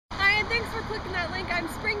for clicking that link. I'm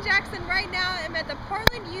Spring Jackson right now. I'm at the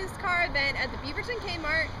Portland Used Car event at the Beaverton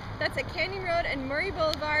Kmart. That's at Canyon Road and Murray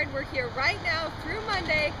Boulevard. We're here right now through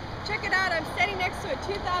Monday. Check it out. I'm standing next to a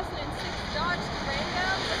 2006 Dodge Durango.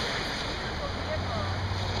 Look at this beautiful vehicle.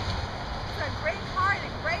 It's a great car at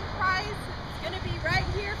a great price. It's going to be right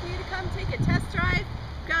here for you to come take a test drive.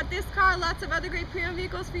 We've got this car, lots of other great pre-owned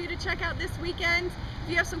vehicles for you to check out this weekend. If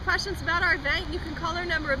you have some questions about our event, you can call our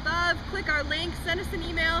number above, click our link, send us an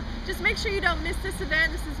email. Just make sure you don't miss this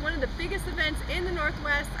event. This is one of the biggest events in the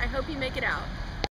Northwest. I hope you make it out.